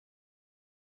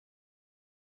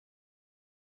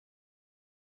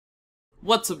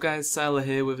What's up guys, Syiler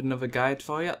here with another guide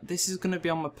for you. This is going to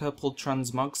be on my purple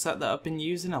Transmog set that I've been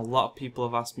using. A lot of people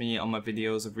have asked me on my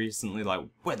videos of recently like,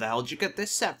 where the hell did you get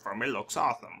this set from? It looks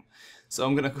awesome. So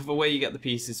I'm going to cover where you get the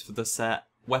pieces for the set,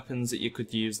 weapons that you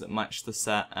could use that match the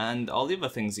set, and all the other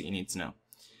things that you need to know.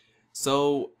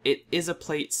 So it is a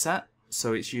plate set,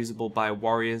 so it's usable by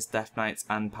warriors, death knights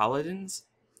and paladins.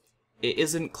 It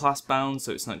isn't class bound,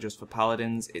 so it's not just for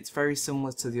paladins. It's very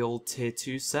similar to the old tier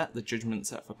 2 set, the Judgement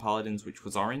set for paladins, which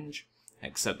was orange,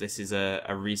 except this is a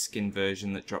reskin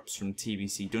version that drops from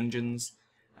TBC dungeons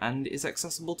and is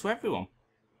accessible to everyone.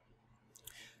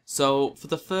 So for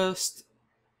the first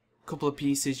couple of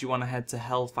pieces you want to head to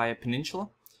Hellfire Peninsula,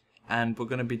 and we're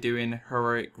going to be doing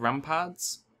Heroic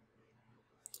Ramparts.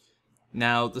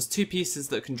 Now there's two pieces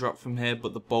that can drop from here,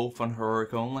 but they're both on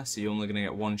Heroic only, so you're only going to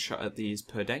get one shot at these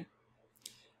per day.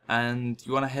 And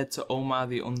you want to head to Omor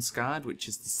the Unscarred, which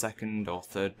is the second or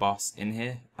third boss in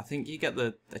here. I think you get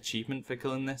the achievement for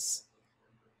killing this,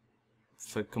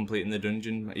 for completing the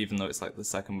dungeon, even though it's like the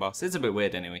second boss. It's a bit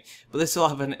weird anyway. But this will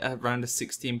have around a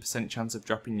 16% chance of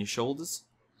dropping your shoulders.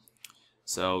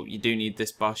 So you do need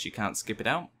this boss, you can't skip it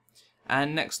out.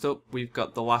 And next up we've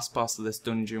got the last boss of this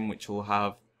dungeon, which will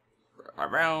have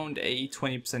around a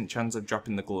 20% chance of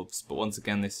dropping the gloves. But once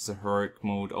again, this is a heroic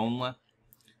mode only,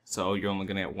 so you're only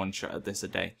going to get one shot at this a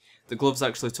day. The gloves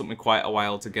actually took me quite a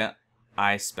while to get.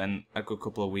 I spent a good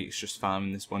couple of weeks just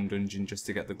farming this one dungeon just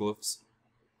to get the gloves.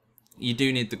 You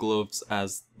do need the gloves,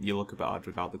 as you look a bit odd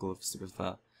without the gloves, to be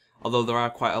fair. Although there are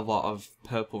quite a lot of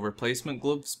purple replacement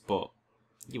gloves, but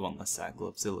you want the set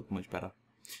gloves, they look much better.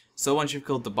 So once you've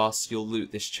killed the boss, you'll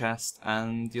loot this chest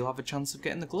and you'll have a chance of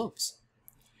getting the gloves.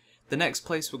 The next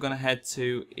place we're going to head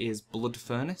to is Blood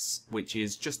Furnace, which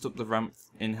is just up the ramp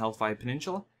in Hellfire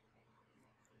Peninsula.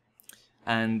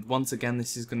 And once again,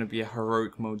 this is going to be a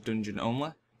heroic mode dungeon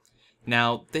only.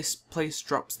 Now, this place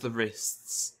drops the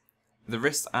wrists. The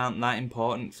wrists aren't that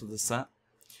important for the set,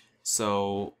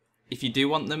 so if you do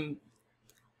want them,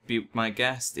 be my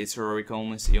guest, it's heroic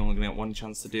only, so you're only going to get one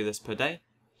chance to do this per day.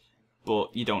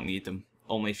 But you don't need them,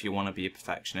 only if you want to be a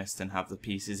perfectionist and have the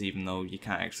pieces even though you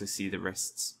can't actually see the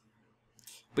wrists.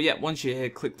 But yeah, once you're here,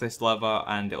 click this lever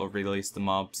and it'll release the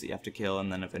mobs that you have to kill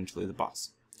and then eventually the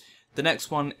boss. The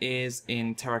next one is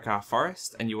in Terakar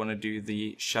Forest, and you want to do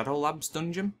the Shadow Labs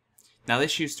dungeon. Now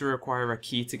this used to require a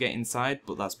key to get inside,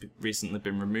 but that's recently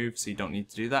been removed, so you don't need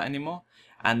to do that anymore.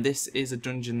 And this is a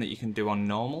dungeon that you can do on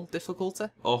normal difficulty,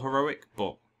 or heroic,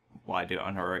 but why do it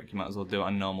on heroic? You might as well do it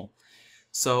on normal.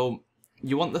 So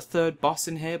you want the third boss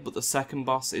in here, but the second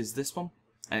boss is this one.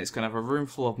 And it's going to have a room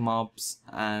full of mobs,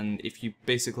 and if you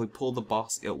basically pull the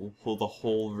boss, it will pull the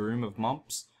whole room of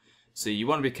mobs. So you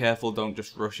want to be careful, don't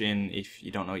just rush in if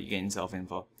you don't know what you're getting yourself in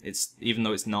for. Even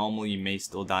though it's normal, you may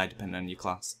still die depending on your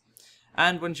class.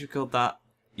 And once you've killed that,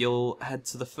 you'll head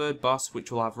to the third boss,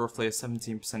 which will have roughly a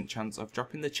 17% chance of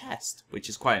dropping the chest, which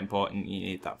is quite important, you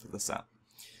need that for the set.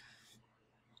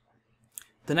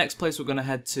 The next place we're going to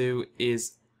head to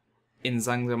is in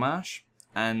Zangdamarsh,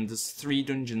 and there's 3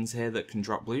 dungeons here that can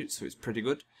drop loot, so it's pretty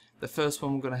good. The first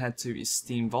one we're going to head to is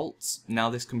Steamvault. Now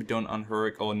this can be done on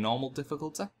heroic or normal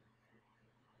difficulty.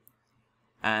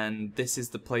 And this is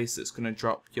the place that's going to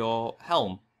drop your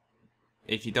helm.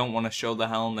 If you don't want to show the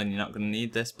helm, then you're not going to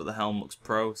need this, but the helm looks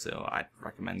pro, so I'd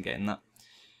recommend getting that.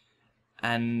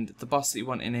 And the boss that you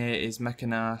want in here is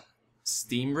Mekgineer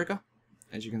Steamrigger,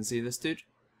 as you can see this dude.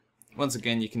 Once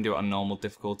again, you can do it on normal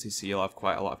difficulty, so you'll have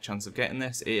quite a lot of chance of getting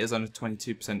this. It is on a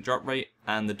 22% drop rate,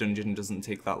 and the dungeon doesn't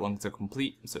take that long to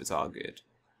complete, so it's all good.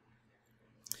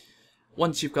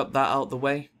 Once you've got that out of the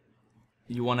way,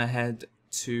 you want to head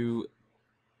to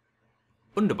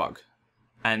Underbog,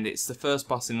 and it's the first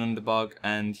boss in Underbog,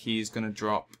 and he's going to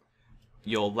drop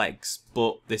your legs,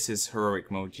 but this is heroic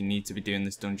mode. You need to be doing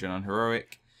this dungeon on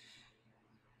heroic,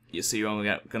 so you're only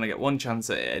going to get one chance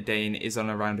at it a day, and it is on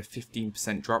around a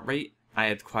 15% drop rate. I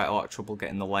had quite a lot of trouble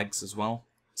getting the legs as well,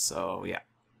 so yeah.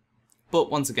 But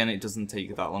once again, it doesn't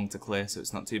take that long to clear, so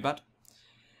it's not too bad.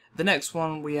 The next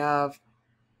one we have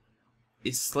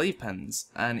is Slave Pens,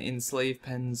 and in Slave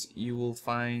Pens you will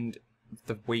find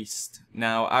the waist.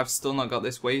 Now I've still not got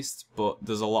this waist, but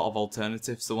there's a lot of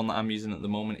alternatives. The one that I'm using at the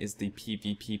moment is the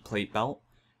PvP plate belt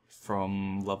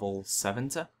from level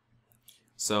 70.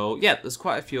 So yeah, there's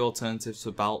quite a few alternatives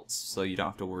for belts, so you don't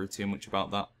have to worry too much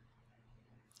about that.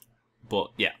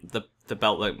 But yeah, the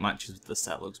belt that matches with the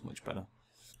set looks much better.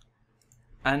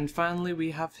 And finally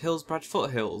we have Hillsbrad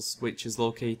Foothills, which is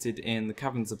located in the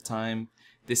Caverns of Time.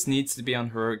 This needs to be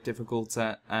on heroic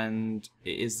difficulty, and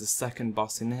it is the second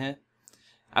boss in here.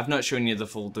 I've not shown you the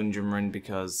full dungeon run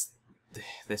because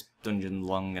this dungeon's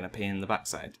long and a pain in the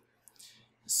backside.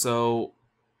 So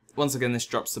once again, this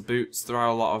drops the boots. There are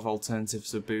a lot of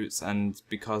alternatives for boots, and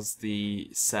because the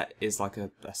set is like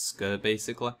a skirt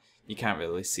basically, you can't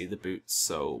really see the boots,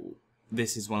 so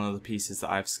this is one of the pieces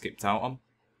that I've skipped out on.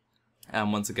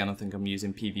 And once again, I think I'm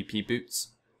using PvP boots,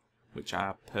 which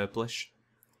are purplish.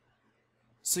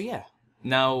 So yeah,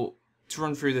 now to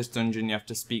run through this dungeon you have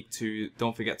to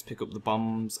don't forget to pick up the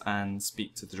bombs and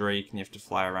speak to the Drake, and you have to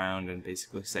fly around and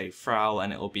basically say Thrall,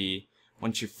 and it'll be,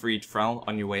 once you've freed Thrall,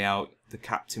 on your way out, the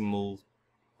captain will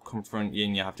confront you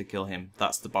and you have to kill him.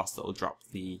 That's the boss that will drop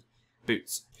the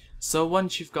boots. So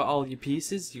once you've got all your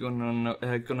pieces, you're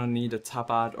gonna need a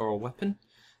tabard or a weapon.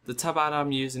 The tabard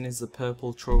I'm using is the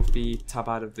purple trophy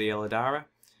tabard of the Eladara.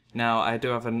 Now I do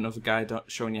have another guide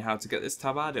showing you how to get this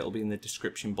tabard. It'll be in the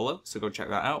description below, so go check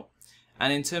that out.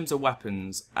 And in terms of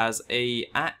weapons, as a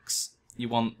axe, you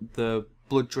want the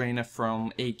Blood Drainer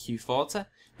from AQ40.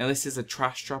 Now this is a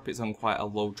trash drop, it's on quite a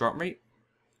low drop rate,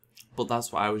 but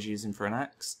that's what I was using for an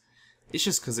axe. It's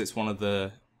just because it's one of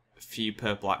the few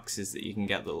purple axes that you can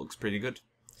get that looks pretty good.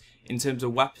 In terms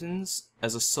of weapons,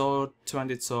 as a sword,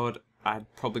 two-handed sword,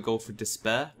 I'd probably go for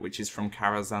Despair, which is from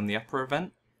Karazhan the Opera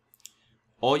event.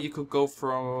 Or you could go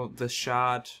for the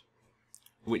Shard,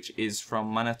 which is from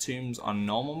Mana Tombs on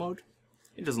normal mode.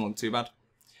 It doesn't look too bad.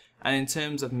 And in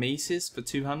terms of maces for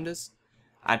two-handers,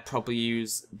 I'd probably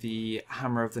use the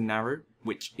Hammer of the Naru,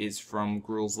 which is from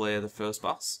Gruul's Lair, the first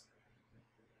boss.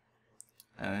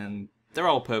 And they're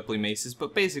all purpley maces,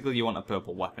 but basically you want a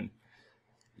purple weapon.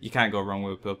 You can't go wrong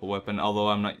with a purple weapon, although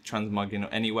I'm not transmogging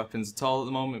any weapons at all at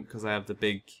the moment because I have the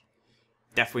big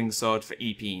Deathwing Sword for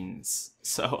Epeens.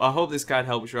 So I hope this guide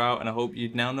helps you out, and I hope you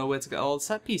now know where to get all the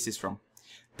set pieces from.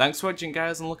 Thanks for watching,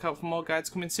 guys, and look out for more guides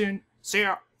coming soon. See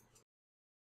ya!